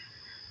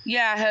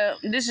 Yeah,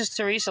 this is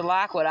Teresa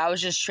Lockwood. I was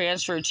just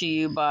transferred to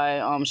you by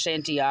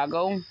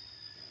Santiago. Okay,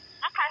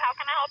 how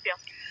can I help you?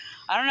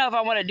 I don't know if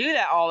I want to do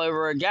that all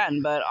over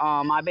again, but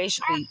I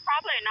basically...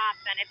 Probably not,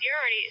 then. If you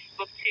already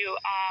spoke to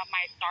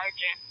my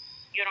sergeant,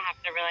 you don't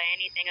have to relay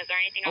anything. Is there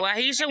anything else? Well,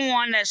 he's the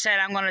one that said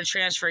I'm going to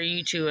transfer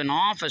you to an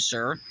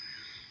officer.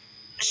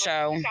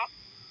 So,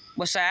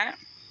 what's that?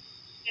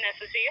 No,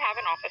 so do you have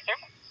an officer?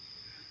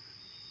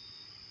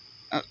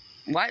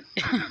 What?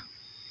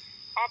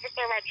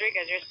 Officer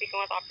Rodregious. You're speaking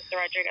with Officer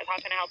Rodregious. How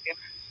can I help you?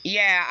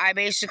 Yeah, I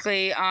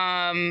basically,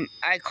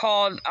 I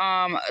called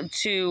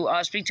to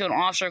speak to an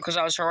officer because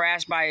I was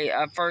harassed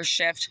by first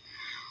shift.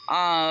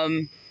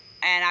 And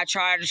I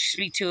tried to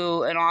speak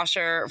to an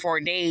officer for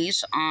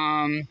days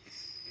on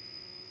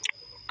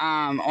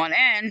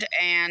end,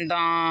 and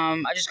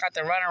I just got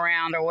the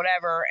runaround or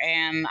whatever,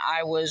 and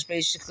I was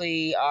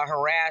basically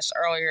harassed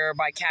earlier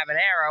by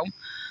Cabanero.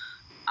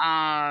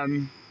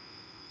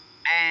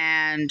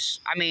 And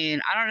I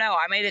mean, I don't know.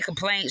 I made a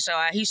complaint, so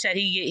he said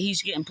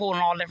he's getting pulled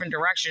in all different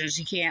directions.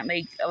 He can't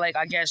make, like,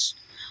 I guess,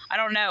 I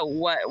don't know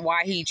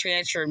why he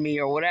transferred me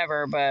or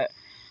whatever, but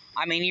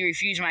I mean, he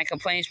refused my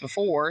complaints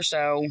before,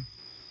 so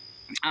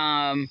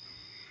I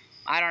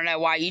don't know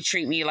why you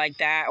treat me like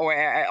that,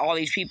 or all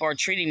these people are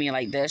treating me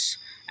like this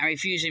and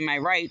refusing my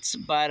rights,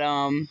 but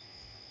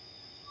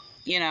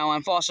you know,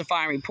 and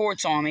falsifying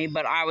reports on me.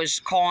 But I was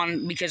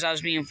calling because I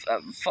was being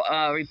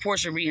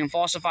reports were being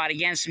falsified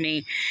against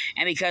me,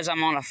 and because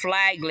I'm on a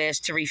flag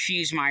list to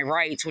refuse my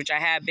rights, which I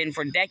have been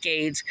for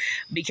decades,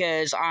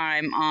 because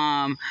I'm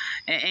an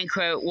in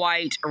quote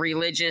white,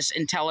 religious,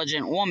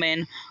 intelligent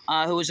woman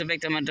who was a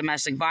victim of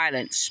domestic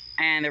violence,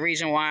 and the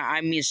reason why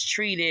I'm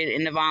mistreated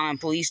in the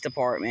violent police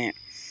department.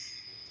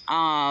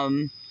 I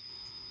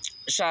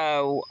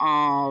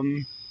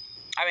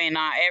mean,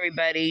 not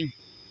everybody.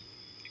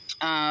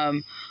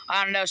 I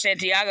don't know.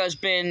 Santiago's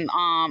been,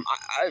 I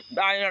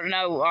don't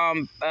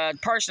know,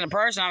 person to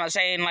person. I'm not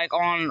saying like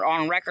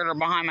on record or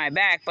behind my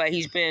back, but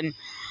he's been,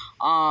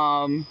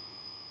 what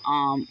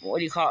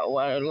do you call it?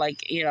 What,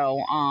 like, you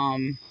know,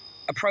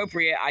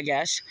 appropriate, I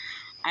guess,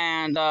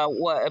 and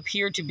what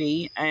appeared to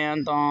be,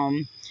 and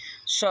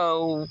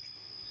so.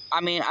 I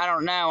mean, I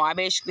don't know. I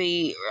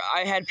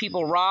had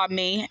people rob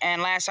me,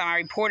 and last time I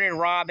reported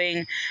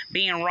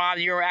being robbed,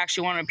 you were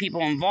actually one of the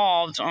people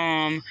involved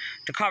to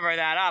cover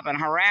that up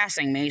and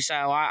harassing me.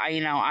 So,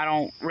 you know, I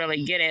don't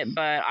really get it,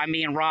 but I'm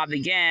being robbed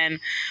again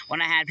when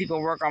I had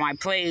people work on my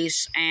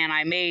place, and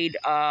I made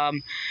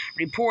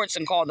reports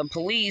and called the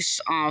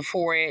police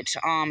for it,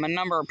 a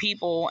number of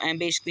people, and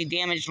basically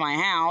damaged my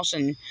house,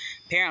 and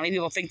apparently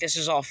people think this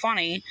is all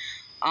funny.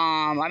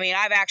 I mean,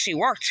 I've actually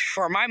worked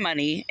for my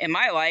money in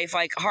my life,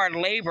 like hard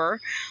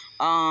labor,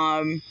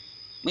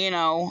 you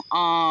know,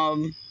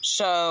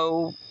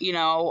 so, you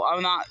know,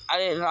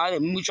 I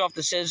didn't mooch off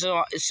the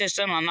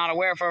system. I'm not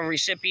aware of a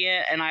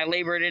recipient, and I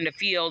labored in the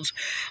fields,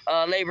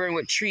 laboring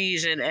with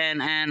trees and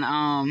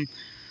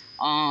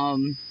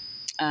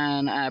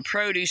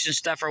produce and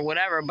stuff or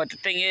whatever. But the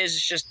thing is,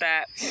 it's just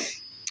that,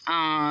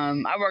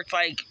 I worked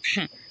like,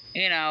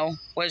 you know,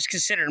 what is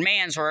considered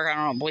man's work. I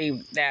don't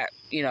believe that,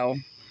 you know,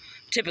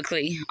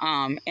 typically,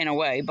 in a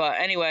way. But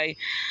anyway,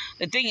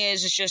 the thing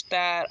is, it's just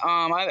that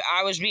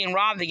I was being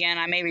robbed again.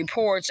 I made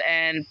reports,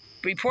 and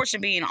reports are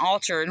being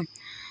altered.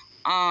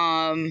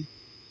 And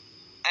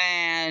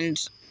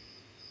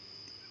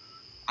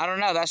I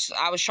don't know.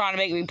 I was trying to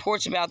make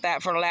reports about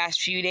that for the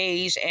last few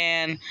days,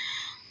 and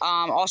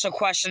also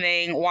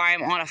questioning why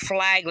I'm on a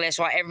flag list,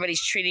 why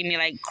everybody's treating me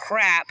like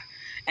crap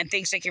and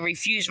thinks they can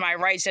refuse my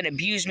rights and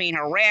abuse me and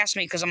harass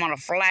me because I'm on a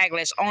flag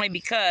list, only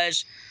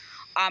because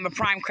I'm a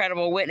prime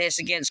credible witness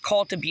against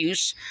cult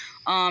abuse,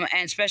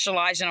 and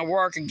specialize in a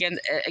work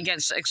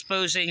against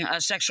exposing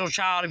sexual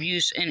child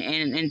abuse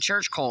in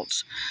church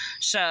cults.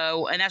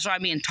 So, and that's why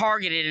I'm being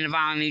targeted in the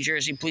violent New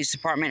Jersey Police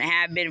Department,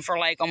 have been for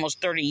like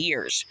almost 30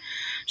 years.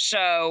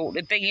 So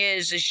the thing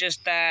is, it's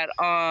just that,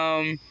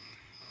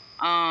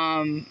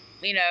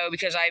 you know,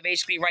 because I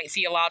basically write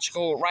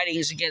theological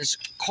writings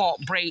against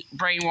cult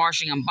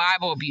brainwashing and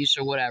Bible abuse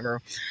or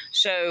whatever.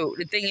 So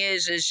the thing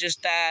is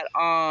just that,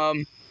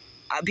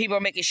 people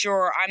are making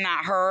sure I'm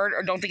not heard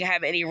or don't think I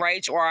have any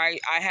rights, or I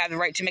have the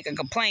right to make a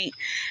complaint,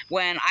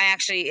 when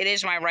it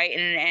is my right,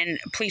 and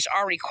police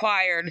are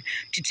required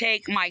to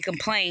take my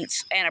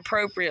complaints and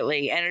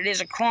appropriately, and it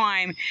is a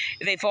crime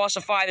if they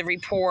falsify the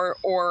report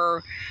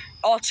or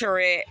alter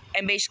it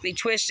and basically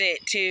twist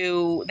it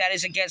to that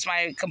is against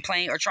my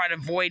complaint, or try to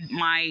void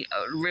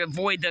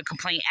the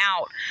complaint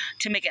out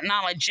to make it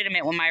not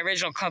legitimate when my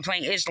original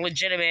complaint is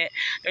legitimate.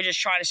 They're just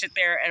trying to sit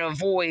there and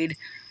avoid,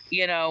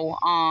 you know,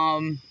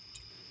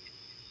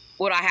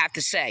 what I have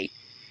to say.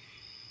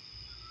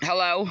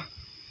 Hello?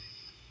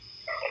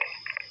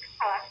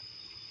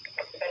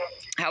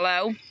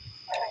 Hello?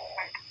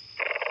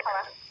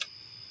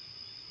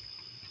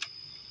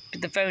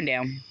 Put the phone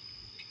down.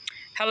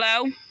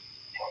 Hello?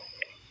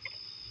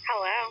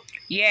 Hello.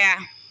 Yeah.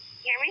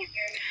 Hear me?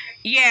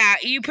 Yeah,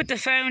 you put the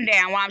phone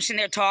down while I'm sitting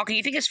there talking.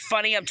 You think it's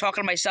funny I'm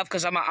talking to myself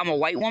because I'm a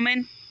white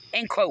woman?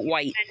 End quote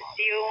white. And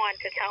do you want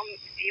to tell me?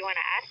 Do you want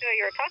to ask me what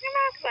you were talking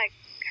about? 'Cause I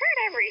heard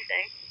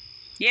everything.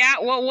 Yeah.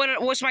 Well,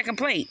 what's my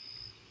complaint?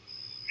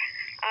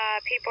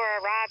 People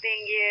are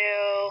robbing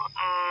you.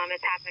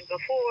 It's happened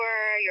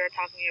before. You were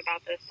talking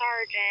about the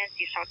sergeants.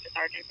 You talked to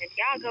Sergeant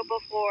Santiago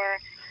before.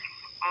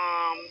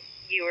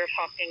 You were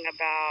talking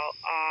about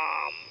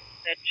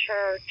the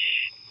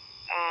church.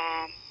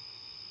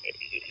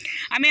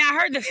 I mean, I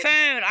heard the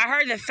phone. I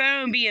heard the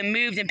phone being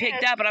moved and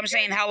picked up, and I'm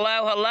saying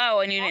hello, hello,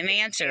 and you didn't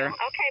answer.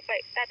 Okay, but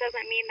that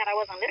doesn't mean that I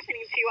wasn't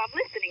listening to you. I'm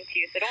listening to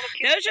you, so don't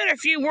accuse Those are the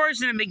few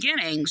words in the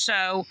beginning,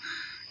 so,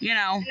 you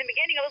know. In the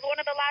beginning, it was one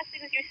of the last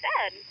things you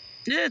said.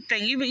 This is the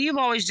thing. You've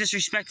always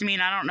disrespected me,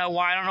 and I don't know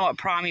why. I don't know what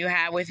problem you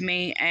have with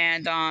me,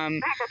 and I have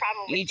a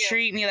problem with you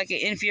treat me like an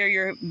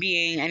inferior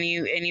being, and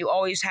you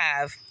always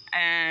have.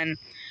 And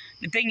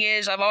the thing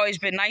is, I've always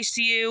been nice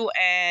to you,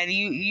 and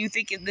you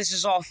think this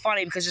is all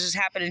funny because this is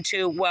happening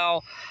to,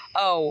 well,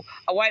 a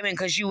white man,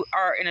 because you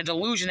are in a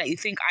delusion that you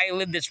think I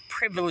live this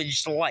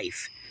privileged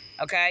life,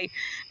 okay?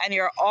 And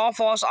you're all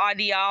false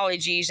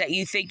ideologies that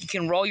you think you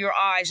can roll your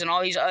eyes and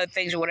all these other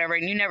things or whatever,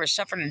 and you never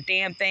suffered a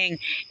damn thing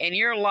in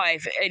your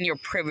life, in your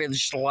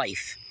privileged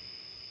life.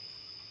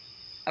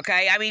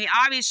 Okay, I mean,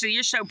 obviously,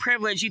 you're so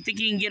privileged, you think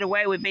you can get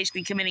away with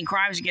basically committing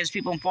crimes against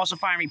people and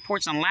falsifying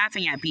reports and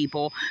laughing at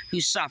people who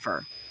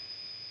suffer.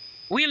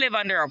 We live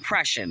under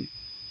oppression,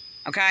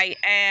 okay?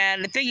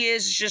 And the thing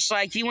is, it's just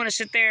like you want to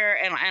sit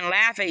there and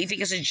laugh at it. You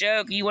think it's a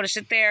joke. You want to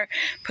sit there,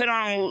 put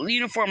on a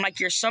uniform like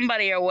you're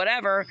somebody or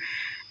whatever.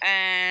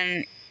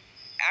 And,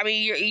 I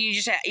mean, you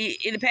just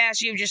in the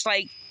past, you've just,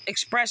 like,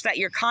 expressed that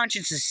your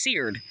conscience is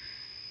seared.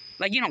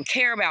 Like, you don't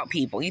care about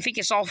people. You think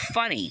it's all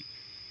funny.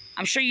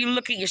 I'm sure you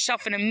look at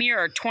yourself in the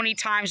mirror 20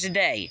 times a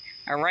day,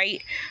 all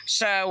right?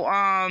 So,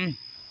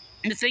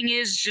 the thing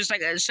is, just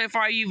like, so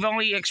far you've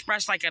only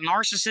expressed like a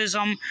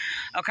narcissism,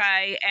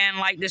 okay, and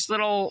like this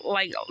little,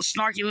 like,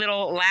 snarky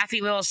little,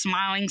 laughy little,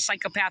 smiling,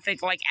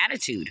 psychopathic, like,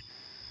 attitude.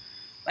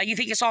 Like, you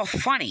think it's all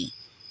funny.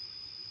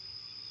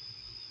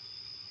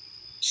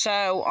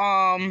 So,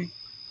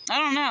 I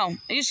don't know.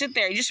 You sit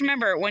there. You just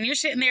remember, when you're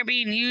sitting there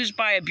being used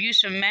by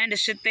abusive men to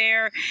sit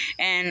there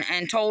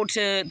and told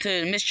to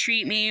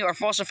mistreat me or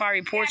falsify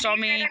reports on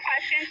me,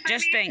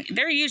 just think,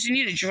 they're using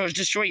you to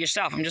destroy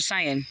yourself. I'm just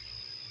saying.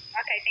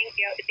 Okay, thank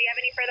you. Do you have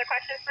any further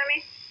questions for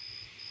me?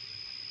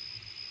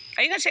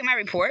 Are you going to take my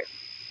report?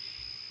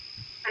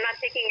 I'm not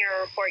taking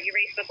your report. You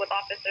raised with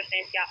Officer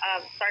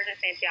Santiago, Sergeant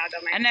Santiago,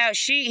 right?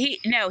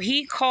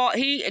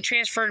 He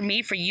transferred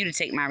me for you to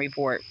take my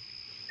report.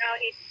 No,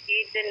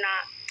 he did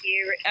not.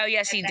 Oh,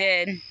 yes, he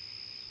did.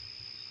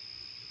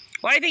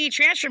 Why do you think he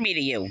transferred me to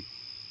you?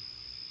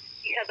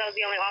 Because I was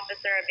the only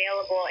officer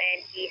available,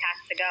 and he has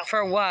to go.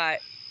 For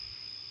what?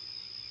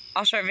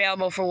 Officer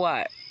available for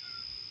what?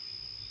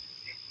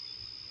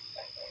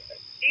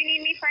 Do you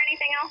need me for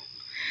anything else?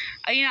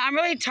 You know, I'm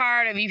really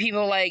tired of you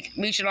people, like,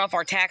 leeching off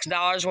our tax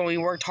dollars when we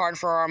worked hard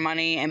for our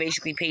money and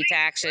basically pay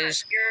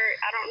taxes.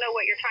 I don't know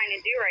what you're trying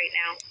to do right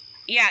now.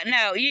 Yeah,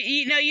 no,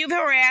 you know, you've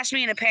harassed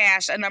me in the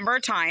past a number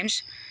of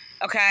times,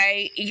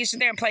 okay? You can sit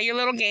there and play your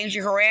little games.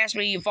 You harass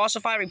me. You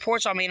falsify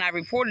reports on me, and I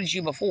reported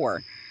you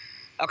before,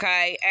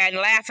 okay? And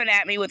laughing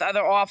at me with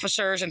other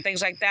officers and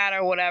things like that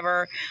or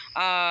whatever.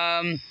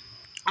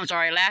 I'm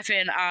sorry,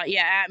 laughing,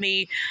 at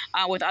me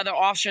with other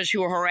officers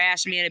who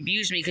harass me and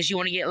abuse me because you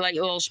want to get, like, a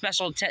little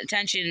special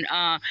attention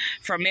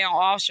from male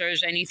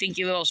officers, and you think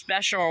you're a little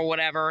special or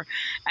whatever,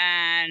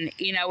 and,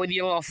 you know, with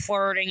your little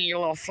flirting and your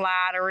little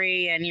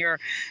flattery and your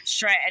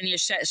strutting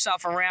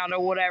yourself around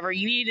or whatever,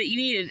 you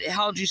need to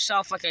hold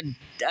yourself like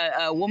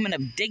a woman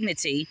of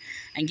dignity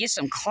and get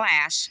some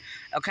class,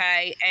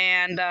 okay?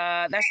 And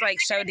that's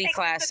like so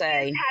declasse.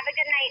 Have a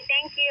good night.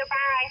 Thank you.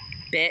 Bye.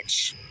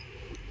 Bitch.